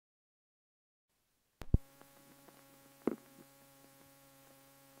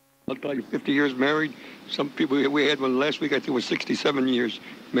I'll tell you, 50 years married. Some people, we had one last week, I think it was 67 years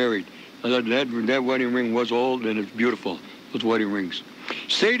married. That wedding ring was old and it's beautiful, those wedding rings.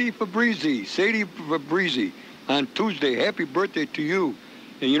 Sadie Fabrizi, on Tuesday, happy birthday to you.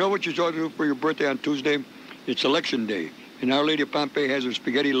 And you know what you're supposed to do for your birthday on Tuesday? It's election day. And Our Lady of Pompeii has her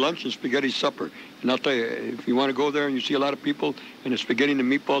spaghetti lunch and spaghetti supper. And I'll tell you, if you want to go there and you see a lot of people, and the spaghetti and the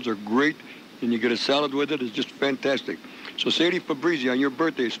meatballs are great, and you get a salad with it, it's just fantastic. So Sadie Fabrizi, on your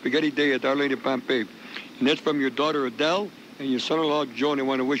birthday, Spaghetti Day at Our Lady of Pompeii. And that's from your daughter Adele and your son-in-law Joe, and they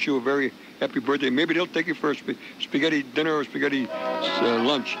want to wish you a very happy birthday. Maybe they'll take you for a spaghetti dinner or spaghetti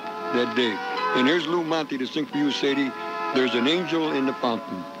lunch that day. And here's Lou Monte to sing for you, Sadie. There's an angel in the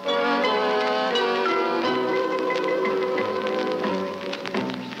fountain.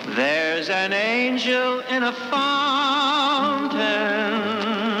 There's an angel in a fountain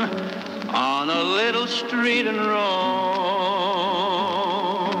on a little street in Rome,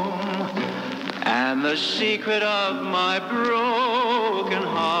 and the secret of my broken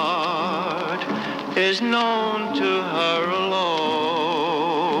heart is known to her alone.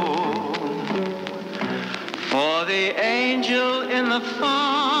 For the angel in the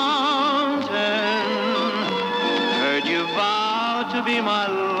fountain heard you vow to be my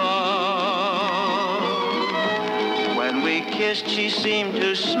love. When we kissed, she seemed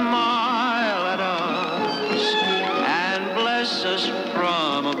to smile at us and bless us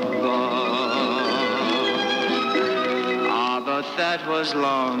from above. Ah, but that was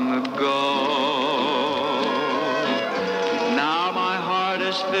long ago. Now my heart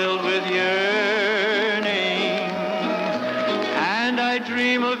is filled with yearning, and I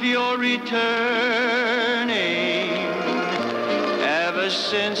dream of your returning. Ever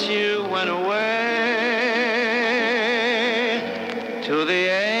since you went away, to the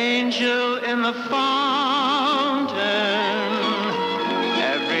angel in the fountain,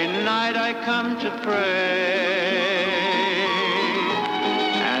 every night I come to pray,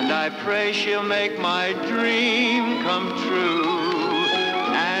 and I pray she'll make my dream come true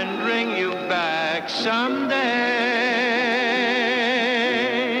and bring you back someday.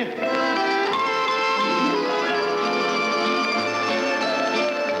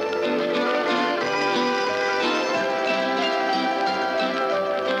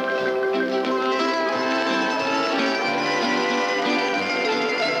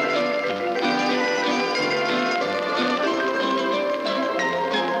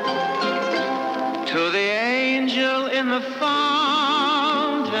 The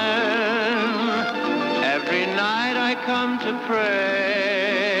fountain, every night I come to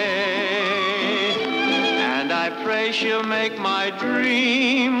pray, and I pray she'll make my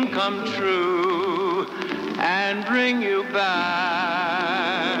dream come true and bring you back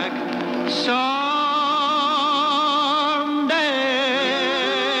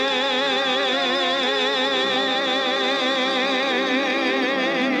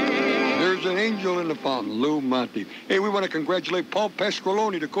In the fountain, Lou Monte. Hey, we want to congratulate Paul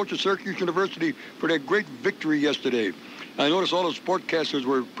Pasqualoni, the coach of Syracuse University, for that great victory yesterday. I noticed all the sportcasters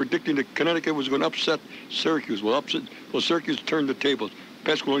were predicting that Connecticut was going to upset Syracuse. Well, Syracuse turned the tables.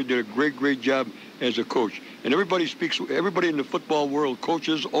 Pasqualoni did a great job as a coach. And everybody in the football world,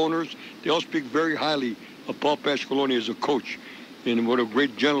 coaches, owners, they all speak very highly of Paul Pasqualoni as a coach and what a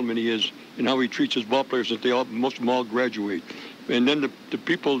great gentleman he is and how he treats his ball players, that most of them all graduate. And then the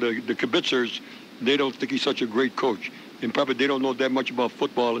people, the kibitzers, they don't think he's such a great coach. And probably they don't know that much about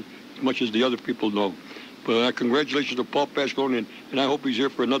football as much as the other people know. But congratulations to Paul Pasqualoni, and I hope he's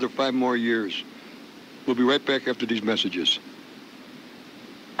here for another 5 more years. We'll be right back after these messages.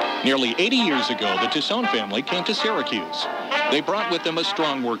 Nearly 80 years ago, the Tucson family came to Syracuse. They brought with them a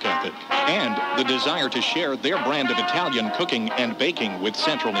strong work ethic and the desire to share their brand of Italian cooking and baking with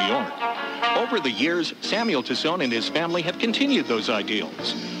Central New York. Over the years, Samuel Tucson and his family have continued those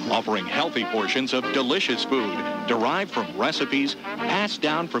ideals, offering healthy portions of delicious food derived from recipes passed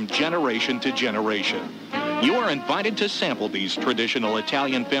down from generation to generation. You are invited to sample these traditional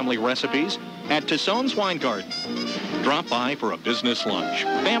Italian family recipes at Tucson's Wine Garden. Drop by for a business lunch,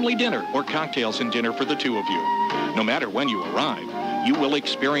 family dinner, or cocktails and dinner for the two of you. No matter when you arrive, you will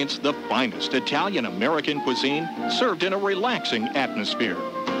experience the finest Italian-American cuisine served in a relaxing atmosphere.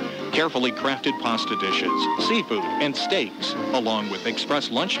 Carefully crafted pasta dishes, seafood, and steaks, along with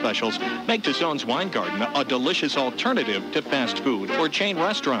express lunch specials, make Tucson's Wine Garden a delicious alternative to fast food or chain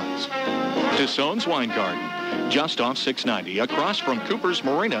restaurants. Tucson's Wine Garden, just off 690, across from Cooper's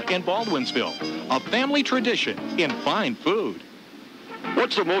Marina in Baldwinsville. A family tradition in fine food.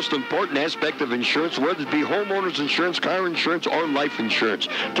 What's the most important aspect of insurance, whether it be homeowners insurance, car insurance, or life insurance?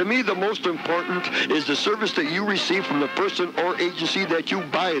 To me, the most important is the service that you receive from the person or agency that you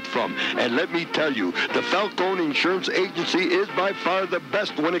buy it from. And let me tell you, the Falcone Insurance Agency is by far the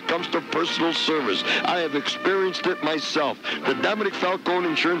best when it comes to personal service. I have experienced it myself. The Dominic Falcone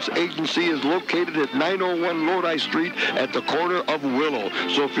Insurance Agency is located at 901 Lodi Street at the corner of Willow.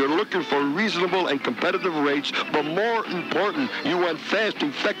 So if you're looking for reasonable and competitive rates, but more important, you want fast,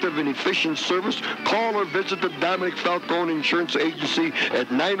 effective, and efficient service, call or visit the Dominic Falcone Insurance Agency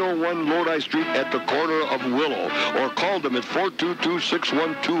at 901 Lodi Street at the corner of Willow, or call them at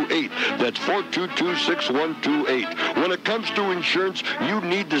 422-6128. That's 422-6128. When it comes to insurance, you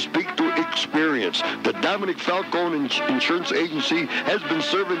need to speak to experience. The Dominic Falcone Insurance Agency has been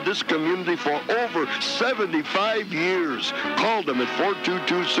serving this community for over 75 years. Call them at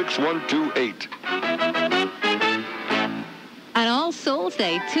 422-6128. On All Souls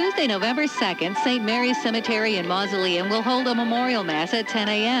Day, Tuesday, November 2nd, St. Mary's Cemetery and Mausoleum will hold a memorial mass at 10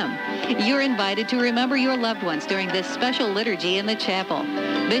 a.m. You're invited to remember your loved ones during this special liturgy in the chapel.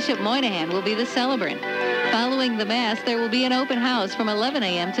 Bishop Moynihan will be the celebrant. Following the Mass, there will be an open house from 11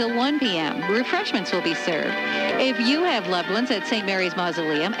 a.m. till 1 p.m. Refreshments will be served. If you have loved ones at St. Mary's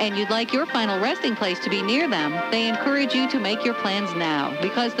Mausoleum and you'd like your final resting place to be near them, they encourage you to make your plans now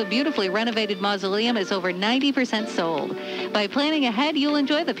because the beautifully renovated mausoleum is over 90% sold. By planning ahead, you'll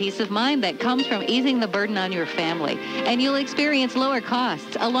enjoy the peace of mind that comes from easing the burden on your family, and you'll experience lower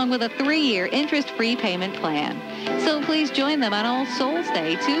costs along with a 3-year interest-free payment plan. So please join them on All Souls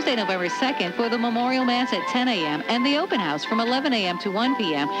Day, Tuesday, November 2nd, for the Memorial Mass at 10 a.m. and the open house from 11 a.m. to 1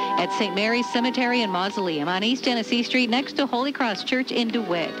 p.m. at St. Mary's Cemetery and Mausoleum on East Genesee Street next to Holy Cross Church in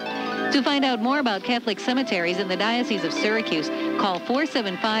DeWitt. To find out more about Catholic cemeteries in the Diocese of Syracuse, call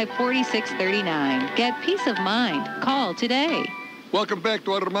 475-4639. Get peace of mind. Call today. Welcome back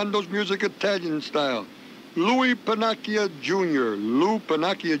to Armando's Music Italian Style. Louis Pannacchia Jr., Lou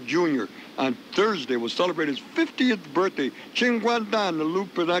Pannacchia Jr., on Thursday will celebrate his 50th birthday. Cinquant'anni, Lou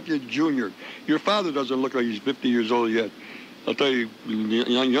Pannacchia Jr. Your father doesn't look like he's 50 years old yet. I'll tell you,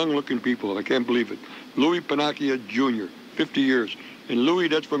 young-looking people, I can't believe it. Louis Pannacchia Jr., 50 years. And Louis,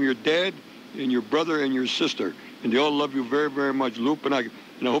 that's from your dad and your brother and your sister. And they all love you very, very much, Lou Pannacchia.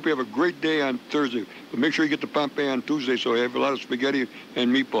 And I hope you have a great day on Thursday. But make sure you get to Pompeii on Tuesday so you have a lot of spaghetti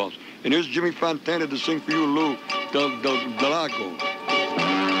and meatballs. And here's Jimmy Fontana to sing for you, Lou, Del Lago.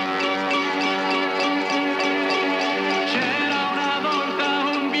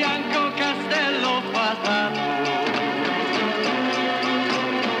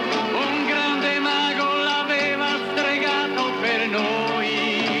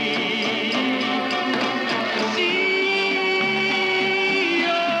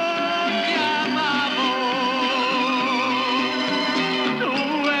 Tu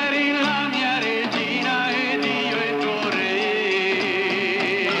eri la mia regina ed io il tuo re.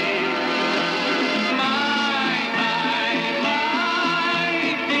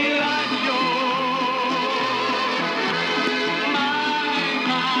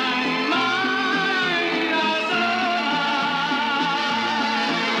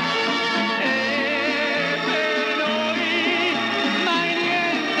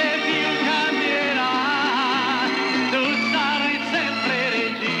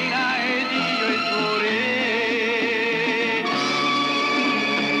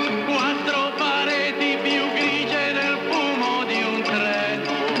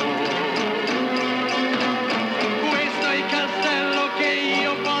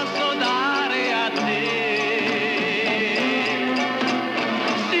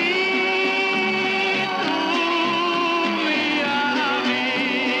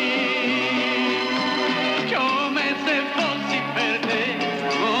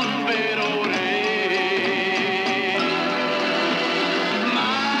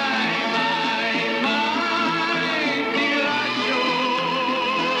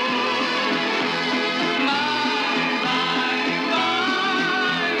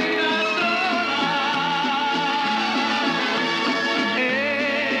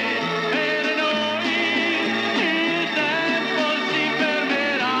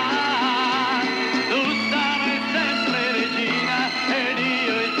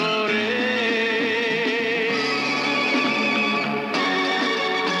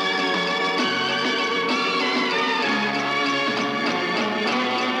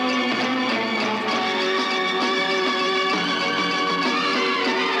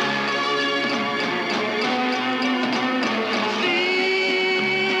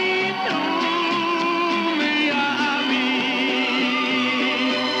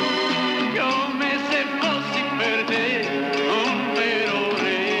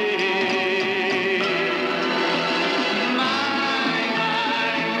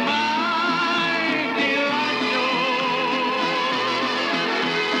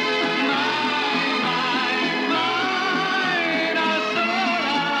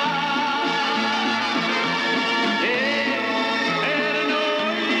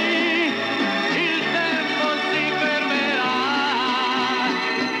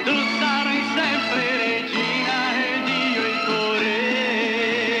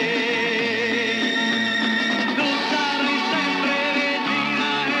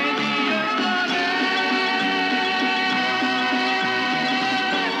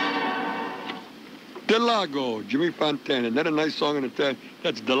 Murcielago, Jimmy Fontana. Isn't that a nice song in Italian?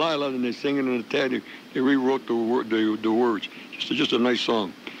 That's Delilah, and they sing it in Italian. They rewrote the words. Just a nice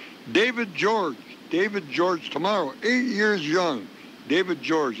song. David George tomorrow, 8 years young. David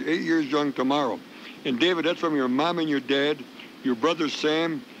George, 8 years young tomorrow. And David, that's from your mom and your dad, your brother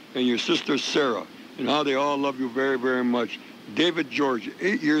Sam, and your sister Sarah, and how they all love you very, very much. David George,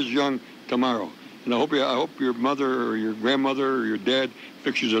 8 years young tomorrow. And I hope your mother or your grandmother or your dad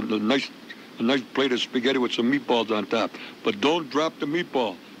fixes a nice plate of spaghetti with some meatballs on top. But don't drop the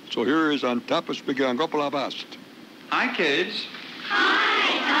meatball. So here is On Top of Spaghetti. Hi, kids.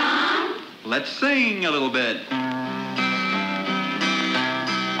 Hi, Tom. Let's sing a little bit.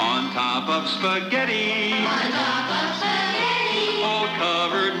 On top of spaghetti. On top of spaghetti. All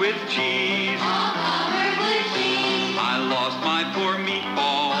covered with cheese. All covered with cheese. I lost my poor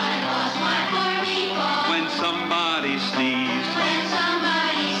meatball. I lost my poor meatball. When somebody sneezed. When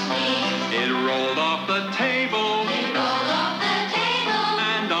somebody sneezed. It rolled off the table. It rolled off the table.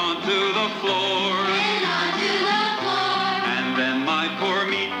 And onto the floor. And onto the floor. And then my poor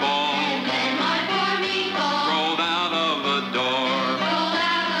meatball. And then my poor meatball. Rolled out of the door. Rolled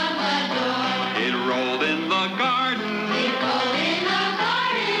out of the door. It rolled in the garden. It rolled in the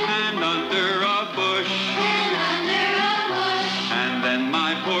garden. And under a bush. And under a bush. And then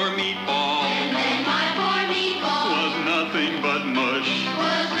my poor meatball. And then my poor meatball. Was nothing but mush.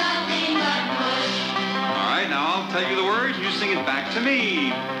 Was nothing but mush. All right, now I'll tell you the words. You sing it back to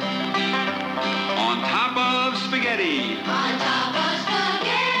me. On top of spaghetti. On top of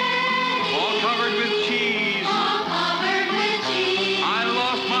spaghetti. All covered with cheese. All covered with cheese. I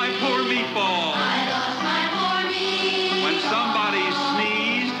lost my poor meatball. I lost my poor meatball. When somebody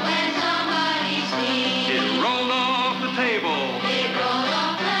sneezed. When somebody sneezed. It rolled off the table. It rolled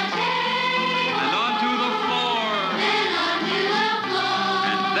off the table. And onto the floor. Then onto the floor.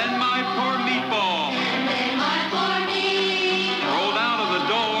 And then my poor meatball. And then my poor meatball. Rolled out of the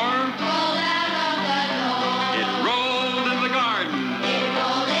door. Rolled out of the door. It rolled in the garden. It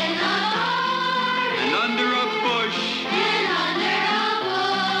rolled in the garden. And under a bush. And under a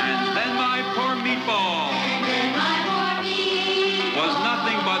bush. And then my poor meatball. And then my poor meatball. Was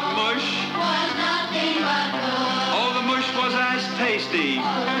nothing but mush. Was nothing but mush. Oh, the mush was as tasty. The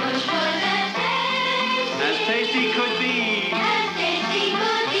mush was As tasty could be. as tasty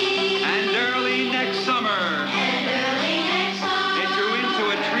could be. And early next summer. And early next summer. It grew into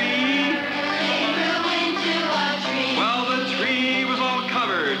a tree. It grew into a tree. Well, the tree was all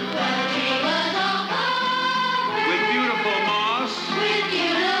covered The tree was all covered with beautiful moss. with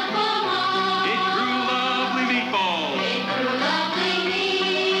beautiful moss. It grew lovely meatballs It grew lovely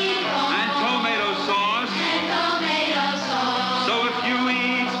meatballs and tomato sauce. and tomato sauce. So if you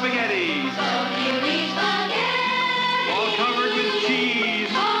eat spaghetti, So you eat spaghetti, all covered with cheese,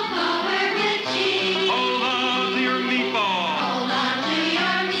 all covered with cheese. hold on to your meatball. Hold on to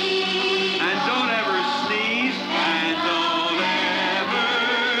your meat. And don't ever sneeze. And don't ever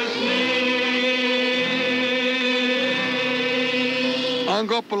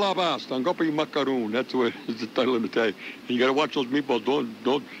sneeze. Angopi macaroon. That's the title in Italian. And you got to watch those meatballs.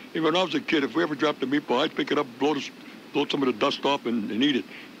 Don't. Even when I was a kid, if we ever dropped a meatball, I'd pick it up, blow some of the dust off, and eat it.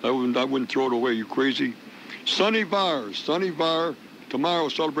 I wouldn't throw it away. You crazy? Sonny Var. Tomorrow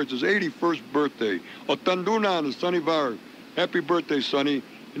celebrates his 81st birthday. Otandunan, Sonny Var. Happy birthday, Sonny.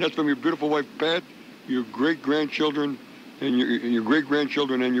 And that's from your beautiful wife, Pat, your great-grandchildren, and your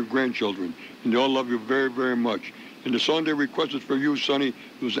great-grandchildren and your grandchildren. And they all love you very, very much. And the song they requested for you, Sonny,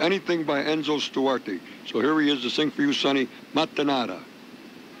 was anything by Enzo Stuarte. So here he is to sing for you, Sonny, Mattanata.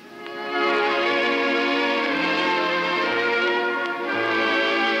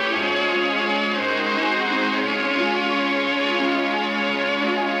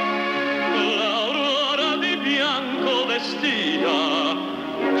 L'aurora di bianco vestia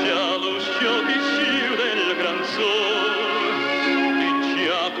già l'uscio visciu del gran sol,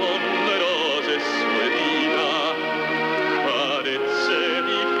 già con le rose sue dita carezze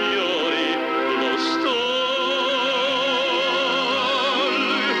di fiori lo stol,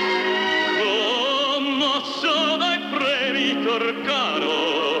 commosso dai premi torcaro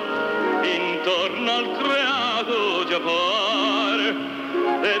intorno al creato già par,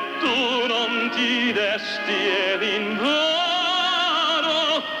 e tu non ti desti ed invano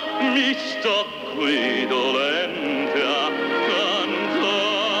mi sto qui dolente a cantar.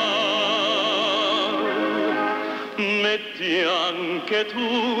 Metti anche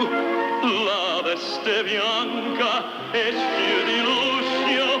tu la veste bianca e schiudi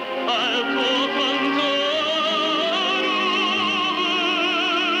l'uscio al tuo cantare.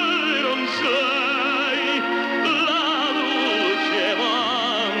 Non sei la luce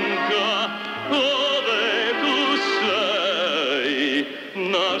manca, dove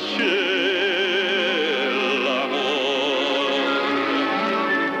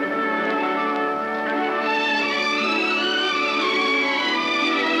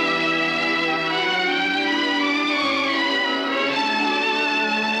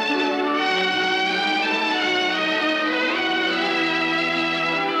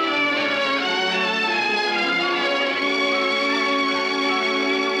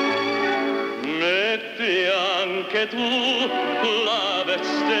anche tu la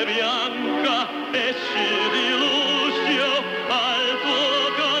veste bianca e ci dilugio al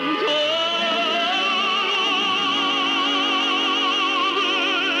tuo cantare.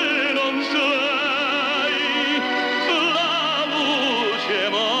 Non sei la luce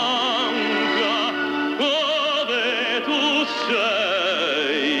manca dove tu sei.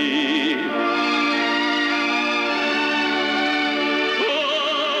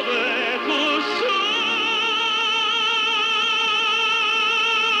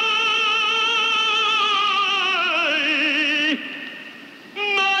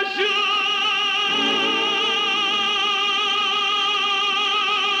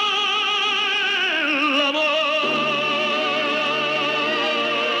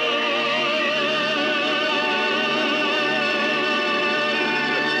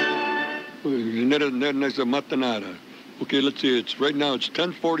 Next Matanara. Okay, let's see. It's right now. It's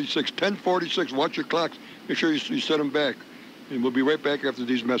 10:46. 10:46. Watch your clocks. Make sure you set them back. And we'll be right back after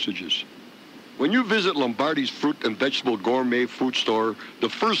these messages. When you visit Lombardi's fruit and vegetable gourmet food store, the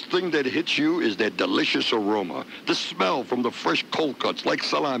first thing that hits you is that delicious aroma. The smell from the fresh cold cuts like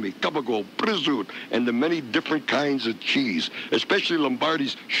salami, gabagool, prosciutto, and the many different kinds of cheese, especially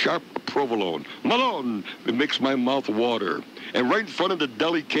Lombardi's sharp provolone. Malone, it makes my mouth water. And right in front of the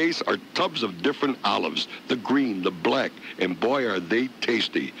deli case are tubs of different olives, the green, the black, and boy, are they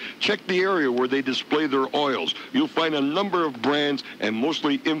tasty. Check the area where they display their oils. You'll find a number of brands and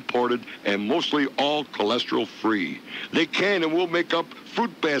mostly imported and mostly all cholesterol-free. They can and will make up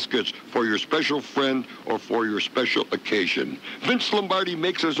fruit baskets for your special friend or for your special occasion. Vince Lombardi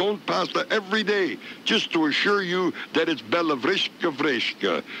makes his own pasta every day just to assure you that it's bella fresca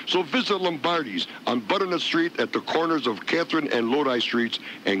fresca. So visit Lombardi's on Butternut Street at the corners of Catherine and Lodi Streets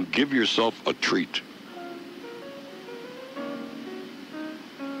and give yourself a treat.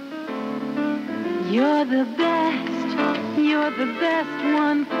 You're the best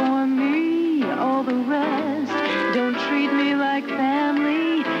one for me. All the rest don't treat me like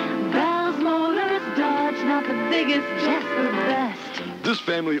family. Val's Motors, Dodge, not the biggest, just the best. This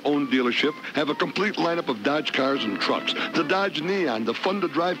family-owned dealership have a complete lineup of Dodge cars and trucks. The Dodge Neon, the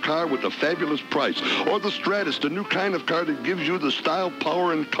fun-to-drive car with a fabulous price. Or the Stratus, the new kind of car that gives you the style,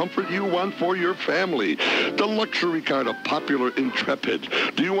 power, and comfort you want for your family. The luxury car, the popular Intrepid.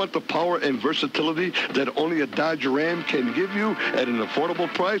 Do you want the power and versatility that only a Dodge Ram can give you at an affordable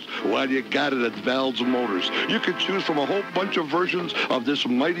price? Well, you got it at Val's Motors. You can choose from a whole bunch of versions of this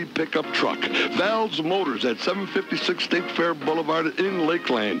mighty pickup truck. Val's Motors at 756 State Fair Boulevard in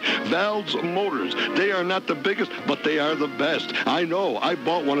Lakeland. Val's Motors. They are not the biggest, but they are the best. I know. I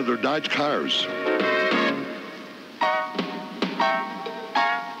bought one of their Dodge cars.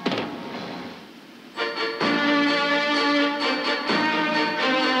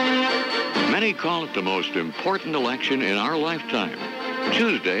 Many call it the most important election in our lifetime.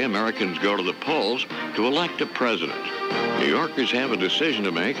 Tuesday, Americans go to the polls to elect a president. New Yorkers have a decision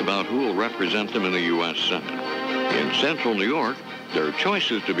to make about who will represent them in the U.S. Senate. In central New York, there are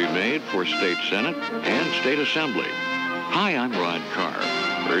choices to be made for state senate and state assembly. Hi, I'm Rod Carr,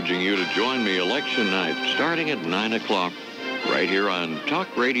 urging you to join me election night starting at 9 o'clock right here on Talk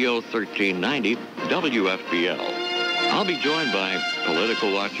Radio 1390 WFBL. I'll be joined by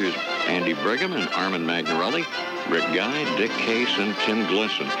political watchers Andy Brigham and Armond Magnarelli, Rick Guy, Dick Case, and Tim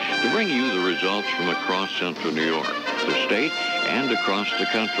Glisson to bring you the results from across central New York, the state, and across the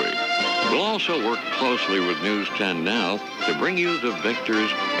country. We'll also work closely with News 10 Now to bring you the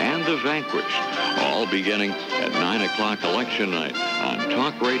victors and the vanquished, all beginning at 9 o'clock election night on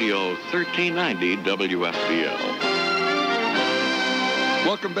Talk Radio 1390 WFBL.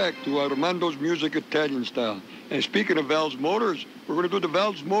 Welcome back to Armando's Music Italian Style. And speaking of Val's Motors, we're going to do the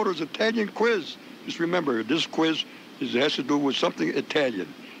Val's Motors Italian quiz. Just remember, this quiz has to do with something Italian.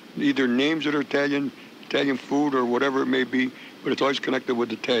 Either names that are Italian, Italian food, or whatever it may be, but it's always connected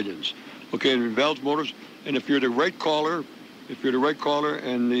with Italians. Okay, and Val's Motors, and if you're the right caller, and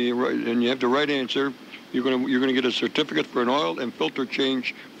you have the right answer, you're gonna get a certificate for an oil and filter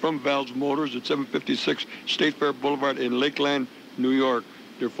change from Val's Motors at 756 State Fair Boulevard in Lakeland, New York.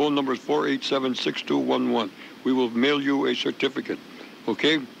 Their phone number is 487-6211. We will mail you a certificate.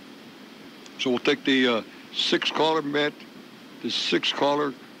 Okay? So we'll take the sixth caller, Matt. The sixth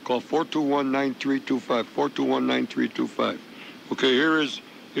caller, call 421-9325. 421-9325. Okay, here is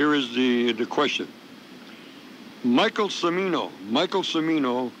the question. Michael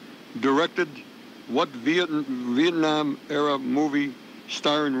Cimino directed what Vietnam-era movie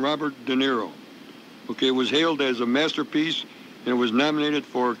starring Robert De Niro? Okay, it was hailed as a masterpiece, and it was nominated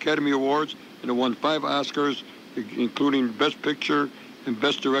for Academy Awards, and it won 5 Oscars, including Best Picture and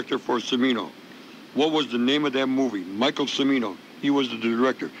Best Director for Cimino. What was the name of that movie? Michael Cimino. He was the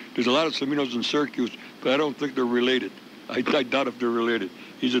director. There's a lot of Ciminos in Syracuse, but I don't think they're related. I doubt if they're related.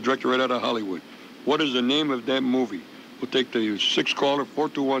 He's a director right out of Hollywood. What is the name of that movie? We'll take the 6th caller,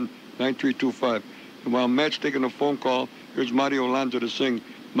 421-9325. And while Matt's taking a phone call, here's Mario Lanza to sing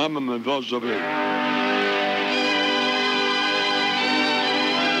Mama Me Vas a Ver.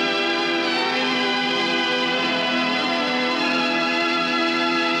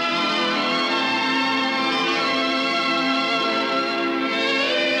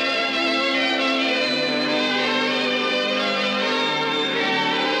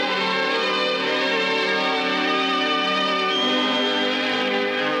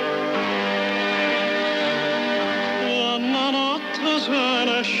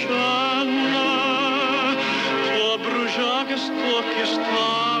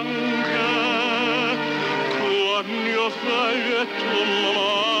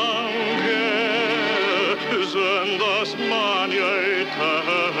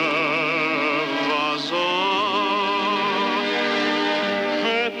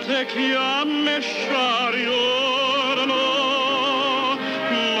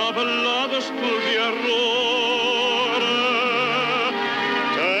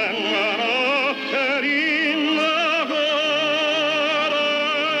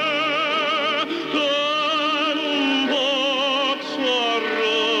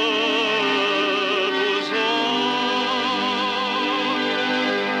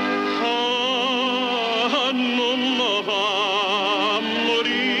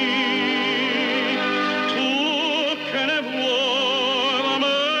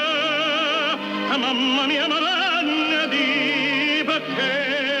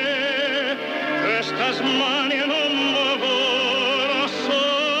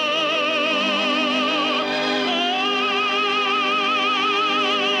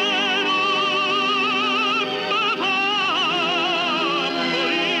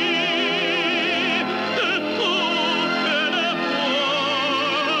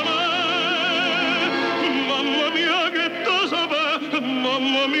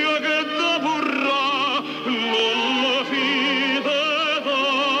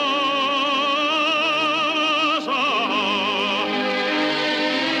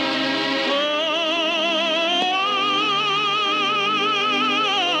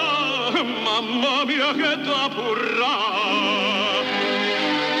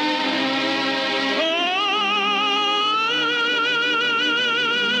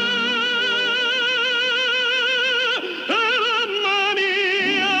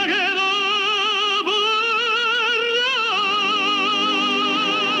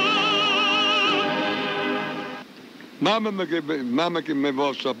 Mama que me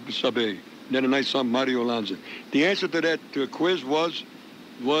vas a saber. Then a nice song, Mario Lanza. The answer to that quiz was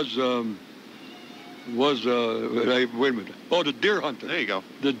wait a minute. Oh, the Deer Hunter. There you go.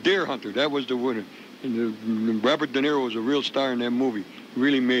 The Deer Hunter. That was the winner. And Robert De Niro was a real star in that movie.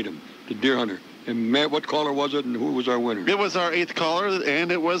 Really made him. The Deer Hunter. And Matt, what caller was it, and who was our winner? It was our 8th caller,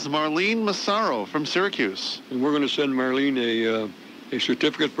 and it was Marlene Massaro from Syracuse. And we're going to send Marlene a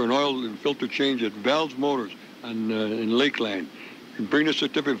certificate for an oil and filter change at Val's Motors in Lakeland. And bring the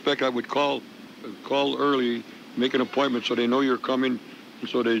certificate. In fact, I would call early, make an appointment so they know you're coming, and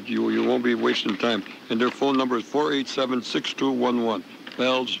so that you won't be wasting time. And their phone number is 487-6211.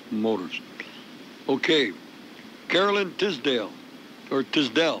 Val's Motors. Okay, Caroline Tisdale.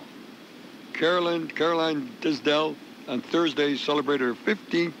 Caroline Tisdale on Thursday celebrated her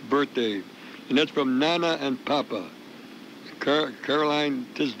 15th birthday. And that's from Nana and Papa. Caroline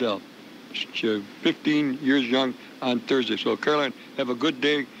Tisdale. She's 15 years young on Thursday. So, Caroline, have a good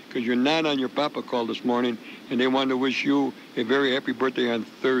day, because your Nana and your Papa called this morning, and they wanted to wish you a very happy birthday on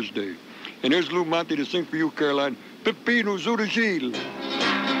Thursday. And here's Lou Monte to sing for you, Caroline, Peppino Zurigil.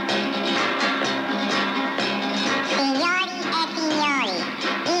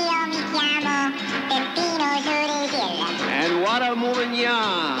 And what a moving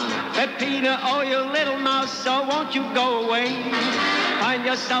yarn. Peppino, oh, you little mouse, so won't you go away? Find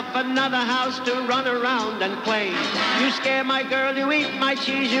yourself another house to run around and play. You scare my girl, you eat my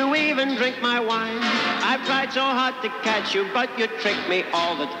cheese, you even drink my wine. I've tried so hard to catch you, but you trick me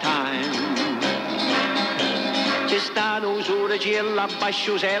all the time. Ci stanno usure, la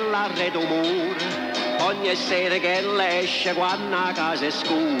basciusella, redo mur. ogni sera che l'esce quando a casa è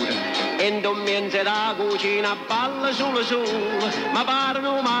scura. Indummente da cucina balla solo solo, ma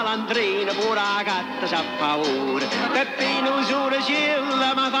parlano malandrino pure la gatta sa paura. Peppino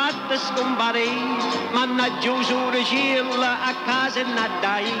Suricilla m'ha fatta scomparire, mannaggia Suricilla a casa e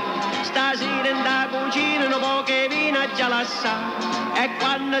nadai. Stasera in da cucina un po' che vino già la sa, e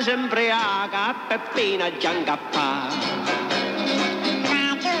quando si imbriaca Peppina già incappà.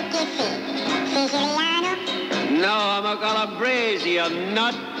 Ma tu che sei? Siciliano? No, I'm a Calabrese, a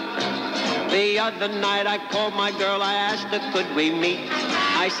nut. The other night I called my girl, I asked her, could we meet?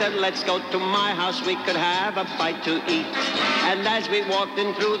 I said, let's go to my house, we could have a bite to eat. And as we walked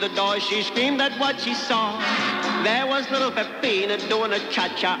in through the door, she screamed at what she saw. There was little Peppina doing a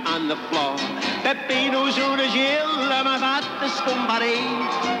cha-cha on the floor. Peppino Suricilla m'ha fatta scomparire,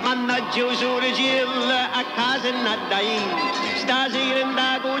 mannaggia Suricilla a casa nadai. Stasera in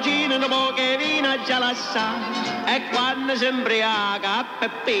da cucina un po' che vino già la sa, e quando si imbriaca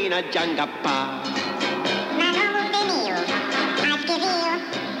Peppina già incappà. Ma non venivo, a schifio.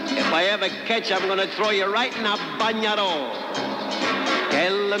 If I ever catch you, I'm gonna throw you right in a bagnarò.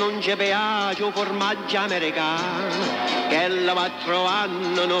 Quella non ci piace il formaggio americano, quella va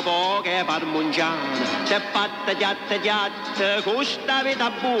trovando un po' che parmigiano. Se fatta chiatta, questa vita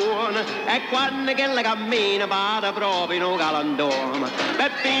buona, e quando quella cammina pare proprio in un galantuomo.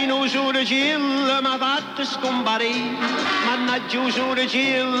 Peppino Suricilla m'ha fatto scomparire, mannaggia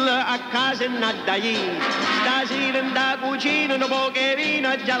Suricilla a casa e nadai. Stasera in da cucina un po' che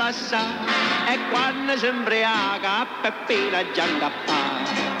vino già la sa, e quando si imbriaca Peppina già incappà.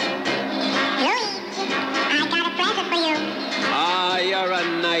 Luigi, I got a present for you. Ah, you're a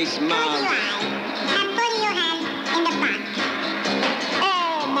nice Close your man. eyes and put your hand in the box.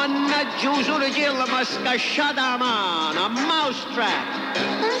 Oh, mannaggia Suricilla m'ha scasciata la mano, a mousetrap.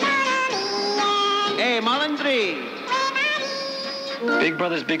 Hey, malandri. Big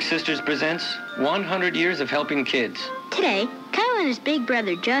Brothers Big Sisters presents 100 Years of Helping Kids. Today, Kyle and his big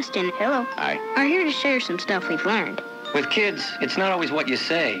brother Justin, hello, Hi. are here to share some stuff we've learned. With kids, it's not always what you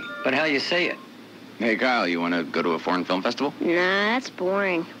say, but how you say it. Hey, Kyle, you want to go to a foreign film festival? Nah, that's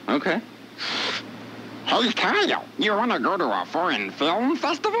boring. Okay. Hey, Kyle, you want to go to a foreign film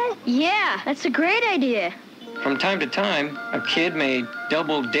festival? Yeah, that's a great idea. From time to time, a kid may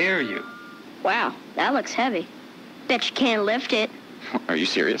double dare you. Wow, that looks heavy. Bet you can't lift it. Are you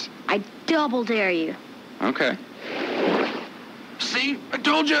serious? I double dare you. Okay. See? I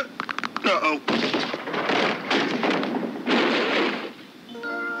told you. Uh-oh.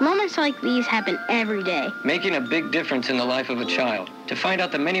 Moments like these happen every day. Making a big difference in the life of a child. To find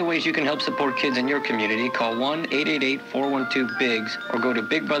out the many ways you can help support kids in your community, call 1-888-412-BIGS or go to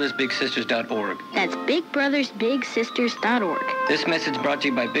bigbrothersbigsisters.org. That's bigbrothersbigsisters.org. This message brought to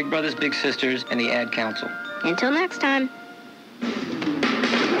you by Big Brothers Big Sisters and the Ad Council. Until next time.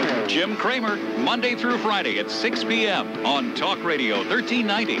 Jim Kramer, Monday through Friday at 6 p.m. on Talk Radio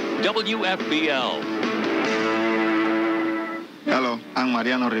 1390 WFBL. Hello, I'm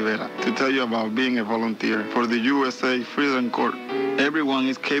Mariano Rivera to tell you about being a volunteer for the USA Freedom Corps. Everyone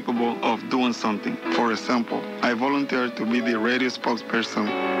is capable of doing something. For example, I volunteered to be the radio spokesperson.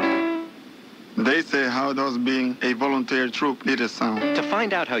 They say, how does being a volunteer troop leader sound? To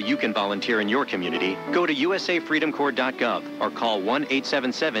find out how you can volunteer in your community, go to usafreedomcorps.gov or call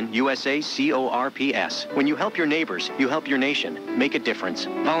 1-877-USA-CORPS. When you help your neighbors, you help your nation. Make a difference.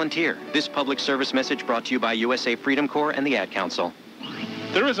 Volunteer. This public service message brought to you by USA Freedom Corps and the Ad Council.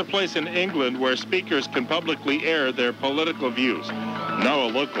 There is a place in England where speakers can publicly air their political views. Now a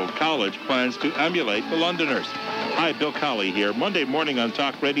local college plans to emulate the Londoners. Hi, Bill Colley here. Monday morning on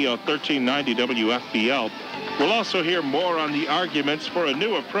Talk Radio 1390 WFBL. We'll also hear more on the arguments for a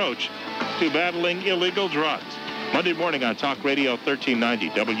new approach to battling illegal drugs. Monday morning on Talk Radio 1390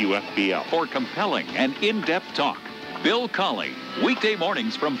 WFBL. For compelling and in-depth talk, Bill Colley, weekday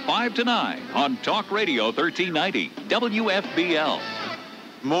mornings from 5 to 9 on Talk Radio 1390 WFBL.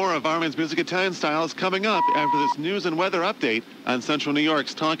 More of Armond's Music Italian Style is coming up after this news and weather update on Central New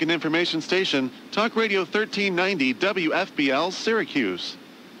York's talk and information station, Talk Radio 1390 WFBL Syracuse.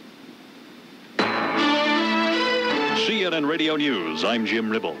 CNN Radio News, I'm Jim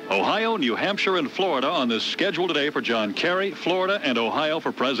Ribble. Ohio, New Hampshire, and Florida on the schedule today for John Kerry, Florida, and Ohio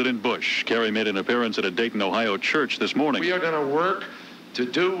for President Bush. Kerry made an appearance at a Dayton, Ohio church this morning. We are going to work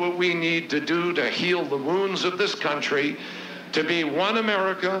to do what we need to do to heal the wounds of this country, to be one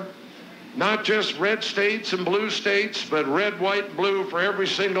America, Not just red states and blue states, but red, white, blue for every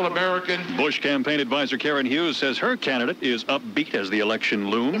single American. Bush campaign advisor Karen Hughes says her candidate is upbeat as the election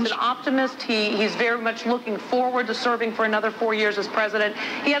looms. He's an optimist. He's very much looking forward to serving for another 4 years as president.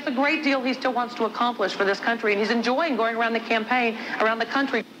 He has a great deal he still wants to accomplish for this country, and he's enjoying going around the campaign around the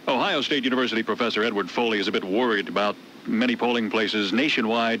country. Ohio State University professor Edward Foley is a bit worried about many polling places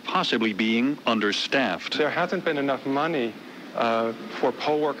nationwide possibly being understaffed. There hasn't been enough money for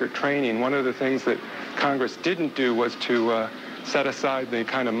poll worker training. One of the things that Congress didn't do was to set aside the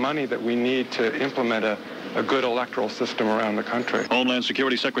kind of money that we need to implement a good electoral system around the country. Homeland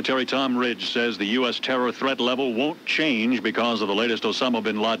Security Secretary Tom Ridge says the U.S. terror threat level won't change because of the latest Osama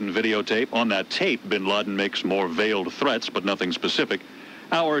bin Laden videotape. On that tape, bin Laden makes more veiled threats, but nothing specific.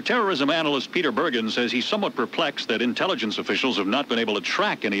 Our terrorism analyst Peter Bergen says he's somewhat perplexed that intelligence officials have not been able to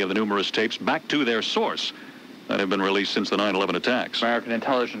track any of the numerous tapes back to their source that have been released since the 9/11 attacks. American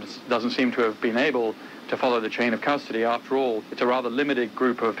intelligence doesn't seem to have been able to follow the chain of custody. After all, it's a rather limited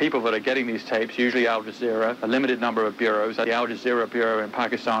group of people that are getting these tapes, usually Al Jazeera, a limited number of bureaus. The Al Jazeera bureau in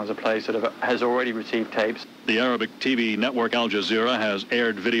Pakistan is a place that has already received tapes. The Arabic TV network Al Jazeera has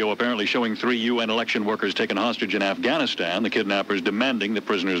aired video apparently showing 3 UN election workers taken hostage in Afghanistan, the kidnappers demanding the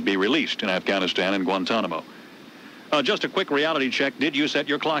prisoners be released in Afghanistan and Guantanamo. Just a quick reality check. Did you set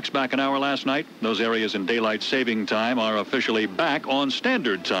your clocks back an hour last night? Those areas in daylight saving time are officially back on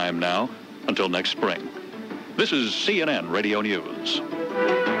standard time now until next spring. This is CNN Radio News.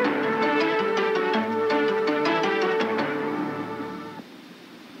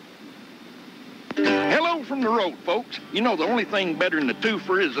 Hello from the road, folks. You know, the only thing better than a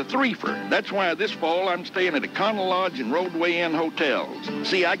twofer is a threefer. That's why this fall I'm staying at Econo Lodge and Roadway Inn hotels.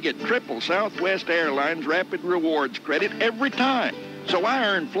 See, I get triple Southwest Airlines Rapid Rewards credit every time. So I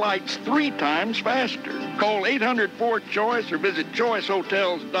earn flights 3 times faster. Call 800-4-CHOICE or visit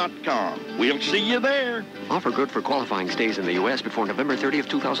choicehotels.com. We'll see you there. Offer good for qualifying stays in the U.S. before November 30th,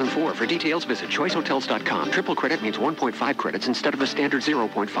 2004. For details, visit choicehotels.com. Triple credit means 1.5 credits instead of a standard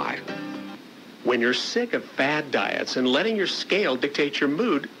 0.5. When you're sick of fad diets and letting your scale dictate your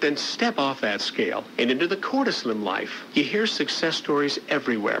mood, then step off that scale and into the Cortislim life. You hear success stories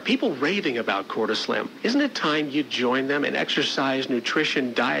everywhere, people raving about Cortislim. Isn't it time you join them in exercise,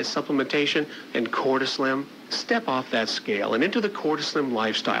 nutrition, diet supplementation, and Cortislim? Step off that scale and into the Cortislim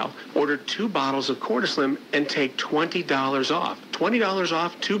lifestyle. Order 2 bottles of Cortislim and take $20 off. $20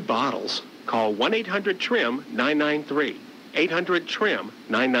 off 2 bottles. Call 1-800-TRIM-993.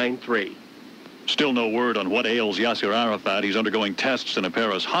 800-TRIM-993. Still no word on what ails Yasser Arafat. He's undergoing tests in a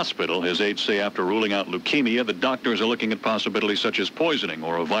Paris hospital. His aides say after ruling out leukemia, the doctors are looking at possibilities such as poisoning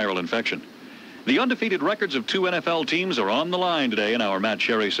or a viral infection. The undefeated records of 2 NFL teams are on the line today, and our Matt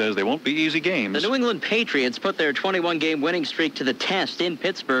Sherry says they won't be easy games. The New England Patriots put their 21-game winning streak to the test in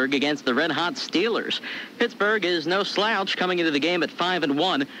Pittsburgh against the red-hot Steelers. Pittsburgh is no slouch, coming into the game at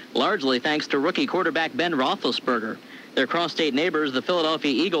 5-1, largely thanks to rookie quarterback Ben Roethlisberger. Their cross-state neighbors, the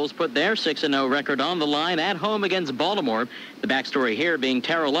Philadelphia Eagles, put their 6-0 record on the line at home against Baltimore. The backstory here being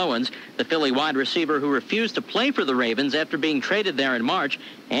Terrell Owens, the Philly wide receiver who refused to play for the Ravens after being traded there in March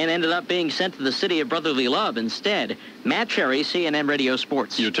and ended up being sent to the city of brotherly love instead. Matt Cherry, CNN Radio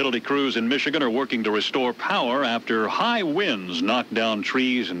Sports. Utility crews in Michigan are working to restore power after high winds knocked down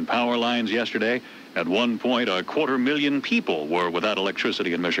trees and power lines yesterday. At one point, 250,000 people were without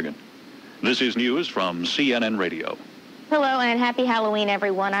electricity in Michigan. This is news from CNN Radio. Hello and happy Halloween,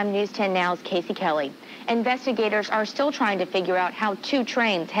 everyone. I'm News 10 Now's Casey Kelly. Investigators are still trying to figure out how 2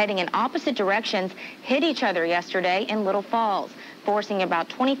 trains heading in opposite directions hit each other yesterday in Little Falls, forcing about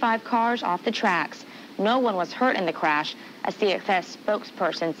 25 cars off the tracks. No one was hurt in the crash. A CFS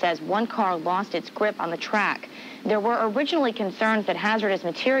spokesperson says 1 car lost its grip on the track. There were originally concerns that hazardous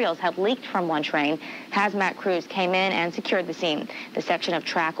materials had leaked from 1 train. Hazmat crews came in and secured the scene. The section of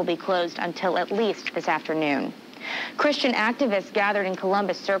track will be closed until at least this afternoon. Christian activists gathered in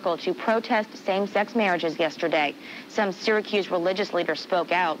Columbus Circle to protest same-sex marriages yesterday. Some Syracuse religious leaders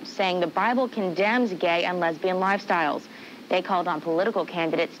spoke out, saying the Bible condemns gay and lesbian lifestyles. They called on political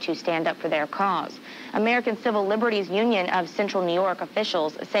candidates to stand up for their cause. American Civil Liberties Union of Central New York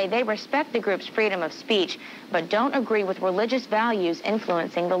officials say they respect the group's freedom of speech, but don't agree with religious values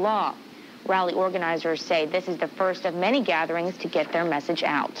influencing the law. Rally organizers say this is the first of many gatherings to get their message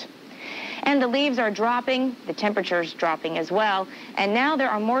out. And the leaves are dropping, the temperature's dropping as well, and now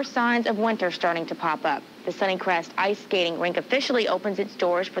there are more signs of winter starting to pop up. The Sunnycrest Ice Skating Rink officially opens its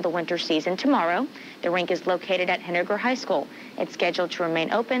doors for the winter season tomorrow. The rink is located at Henniger High School. It's scheduled to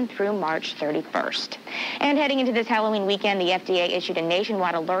remain open through March 31st. And heading into this Halloween weekend, the FDA issued a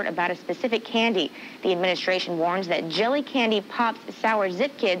nationwide alert about a specific candy. The administration warns that jelly candy Pops Sour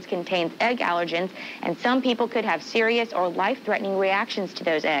Zip Kids contains egg allergens, and some people could have serious or life-threatening reactions to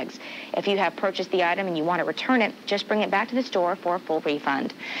those eggs. If you have purchased the item and you want to return it, just bring it back to the store for a full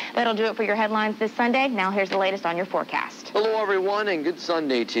refund. That'll do it for your headlines this Sunday. Now here's the latest on your forecast. Hello, everyone, and good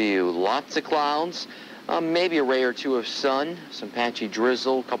Sunday to you. Lots of clouds, maybe a ray or two of sun, some patchy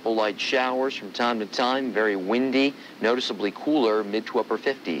drizzle, a couple light showers from time to time, very windy, noticeably cooler, mid to upper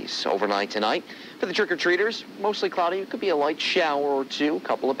 50s. Overnight tonight, for the trick-or-treaters, mostly cloudy. It could be a light shower or two, a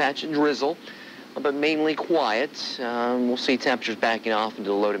couple of patches of drizzle, but mainly quiet. We'll see temperatures backing off into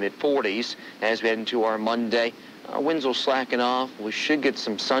the low to mid 40s as we head into our Monday. Winds will slacken off. We should get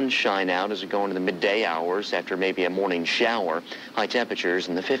some sunshine out as we go into the midday hours after maybe a morning shower. High temperatures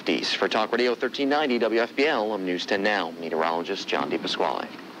in the 50s. For Talk Radio 1390 WFBL, I'm News 10 Now meteorologist John DePasquale.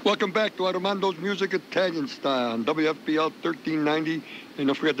 Welcome back to Armondo's Music Italian Style on WFBL 1390. And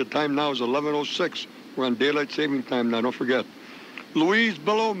don't forget the time now is 11:06. We're on daylight saving time now. Don't forget. Louise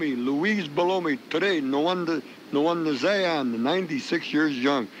below me. Today, no wonder Zion, 96 years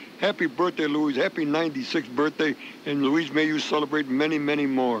young. Happy birthday, Louise. Happy 96th birthday. And Louise, may you celebrate many, many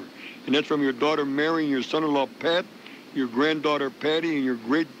more. And that's from your daughter, Mary, and your son-in-law, Pat, your granddaughter, Patty, and your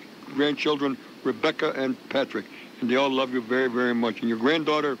great-grandchildren, Rebecca and Patrick. And they all love you very, very much. And your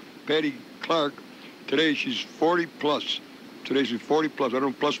granddaughter, Patty Clark, today she's 40 plus. Today she's 40 plus. I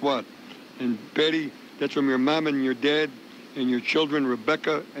don't know plus what. And Patty, that's from your mom and your dad and your children,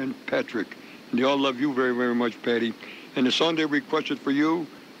 Rebecca and Patrick. And they all love you very, very much, Patty. And the song they requested for you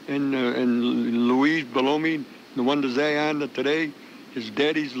and Louise below me, the one to Zion today, is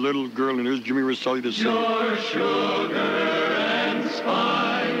Daddy's Little Girl. And there's Jimmy Rosselli to sing. Your sugar and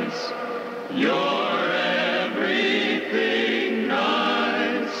spice, your everything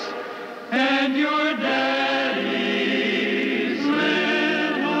nice, and your daddy's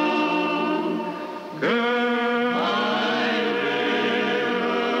little girl.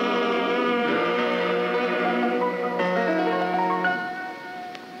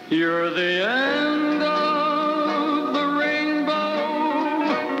 You're the end of the rainbow,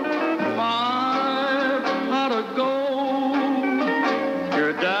 my pot of gold.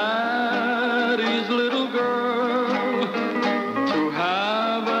 Your daddy's little girl, to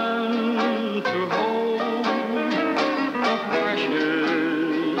have and to hold. A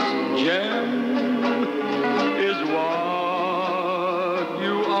precious gem is what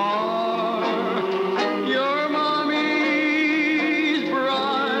you are. Your mommy's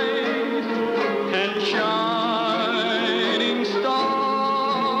bright and shining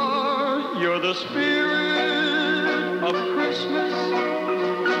star. You're the spirit of Christmas,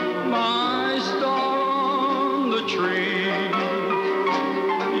 my star on the tree.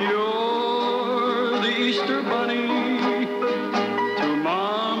 You're the Easter bunny to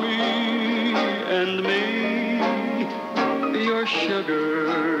mommy and me. Your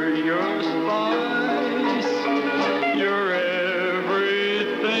sugar, your spice, your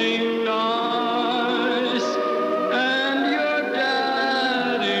everything nice, and your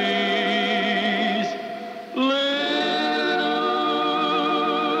daddy's little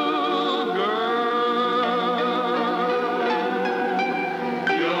girl.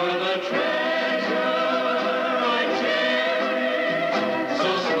 You're the treasure I cherish, so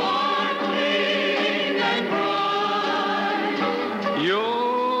sparkling and bright.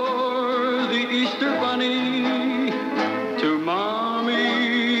 You're the Easter bunny to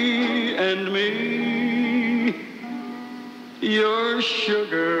mommy and me. Your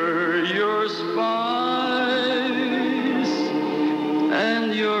sugar, your spice,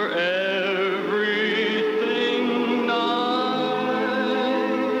 and your everything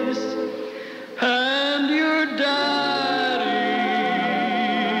nice, and your daddy's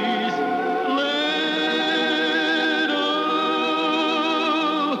little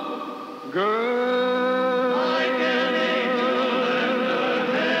girl. Like an angel and a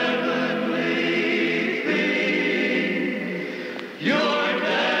heavenly thing, your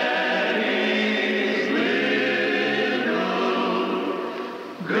daddy's little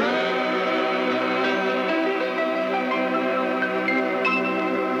girl.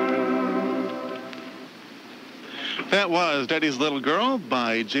 That was Daddy's Little Girl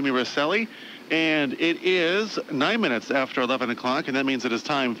by Jimmy Rosselli. And it is 9 minutes after 11 o'clock, and that means it is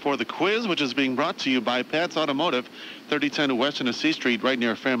time for the quiz, which is being brought to you by Pat's Automotive, 3010 West Tennessee Street, right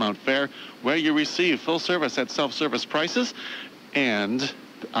near Fairmount Fair, where you receive full service at self-service prices and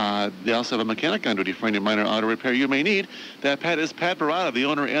They also have a mechanic on duty for any minor auto repair you may need. That Pat is Pat Barada, the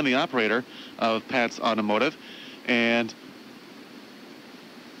owner and the operator of Pat's Automotive. And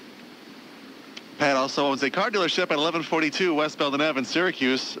Pat also owns a car dealership at 1142 West Belden Ave in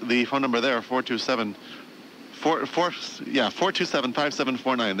Syracuse. The phone number there,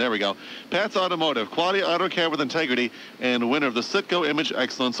 427-5749. There we go. Pat's Automotive, quality auto care with integrity, and winner of the Citgo Image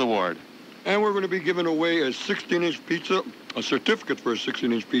Excellence Award. And we're going to be giving away a 16-inch pizza, a certificate for a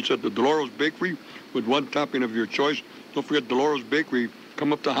 16-inch pizza at the Dolores Bakery with one topping of your choice. Don't forget Dolores Bakery.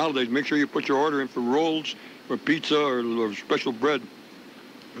 Come up to holidays. Make sure you put your order in for rolls or pizza or special bread,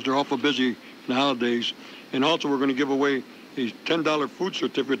 because they're awful busy in the holidays. And also we're going to give away a $10 food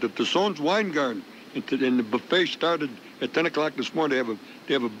certificate at Tussauds Wine Garden. And the buffet started at 10 o'clock this morning.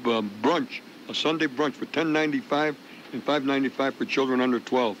 They have a brunch, a Sunday brunch for $10.95 and $5.95 for children under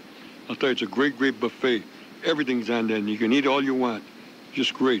 12. I'll tell you, it's a great, great buffet. Everything's on there, and you can eat all you want.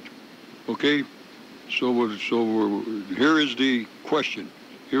 Just great. Okay? So here is the question.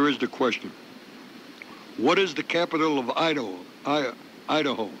 Here is the question. What is the capital of Idaho?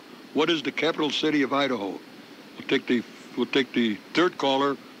 Idaho. What is the capital city of Idaho? We'll take the third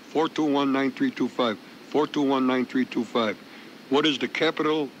caller, 421-9325. 421-9325. What is the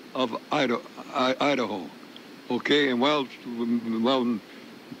capital of Idaho? Okay, and while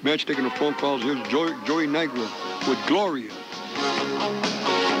Matt's taking the phone calls, here's Joey Nigro with Gloria.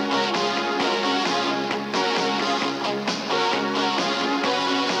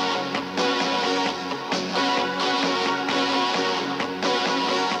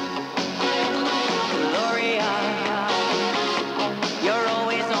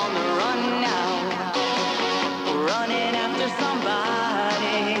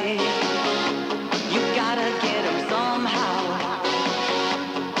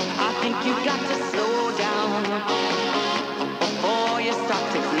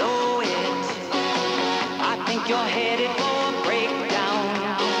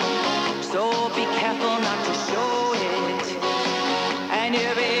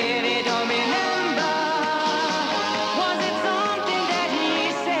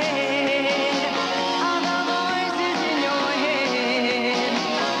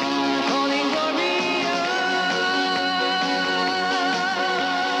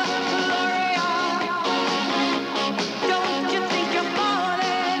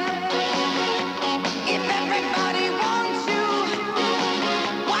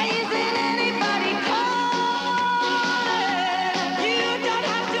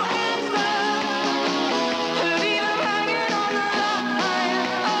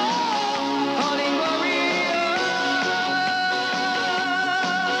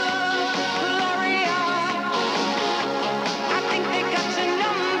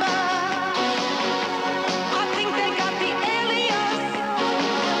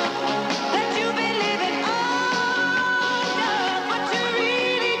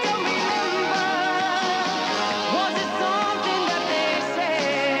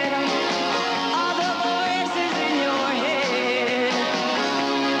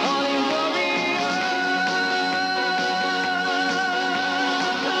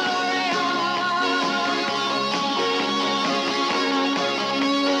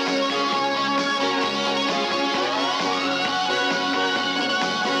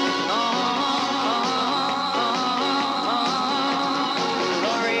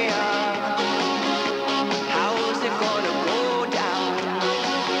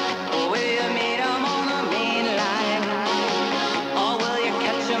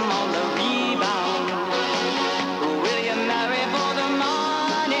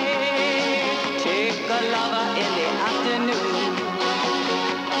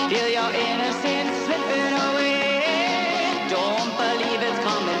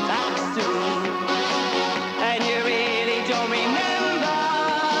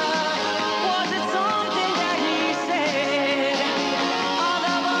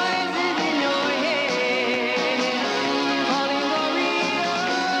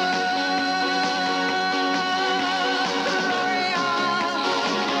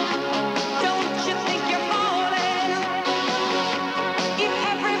 If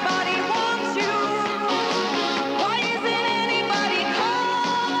everybody wants you,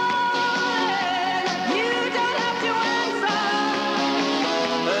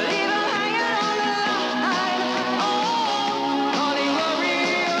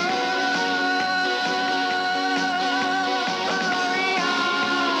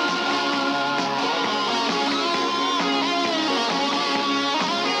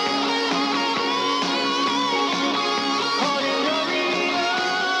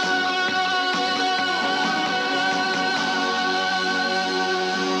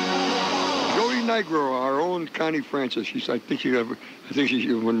 Negro, our own Connie Francis. I think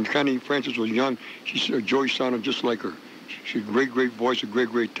when Connie Francis was young, Joy sounded just like her. She had a great voice, a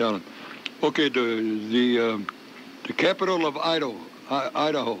great talent. Okay, the capital of Idaho.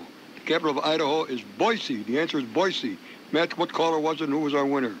 The capital of Idaho is Boise. The answer is Boise. Matt, what caller was it and who was our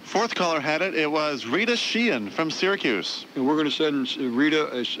winner? Fourth caller had it. It was Rita Sheehan from Syracuse. And we're going to send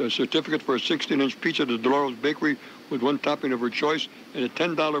Rita a certificate for a 16-inch pizza to Dolores Bakery with one topping of her choice and a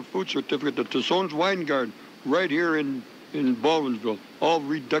 $10 food certificate to Tussauds Wine Garden right here in Baldwinsville. All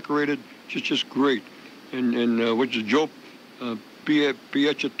redecorated, just great. And which is Joe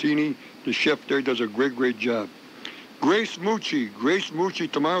Piacentini, the chef there, does a great job. Grace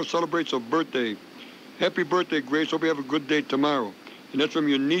Mucci tomorrow celebrates her birthday. Happy birthday, Grace. Hope you have a good day tomorrow. And that's from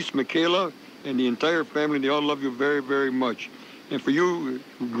your niece, Michaela, and the entire family. They all love you very much. And for you,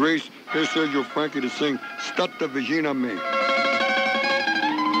 Grace, here's Sergio Franchi to sing Stata Vicina a Me.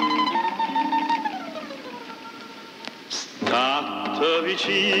 Stata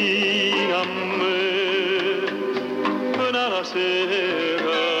vicina a me una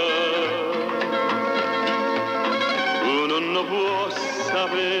sera, uno non può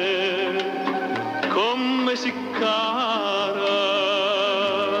sapere come si cade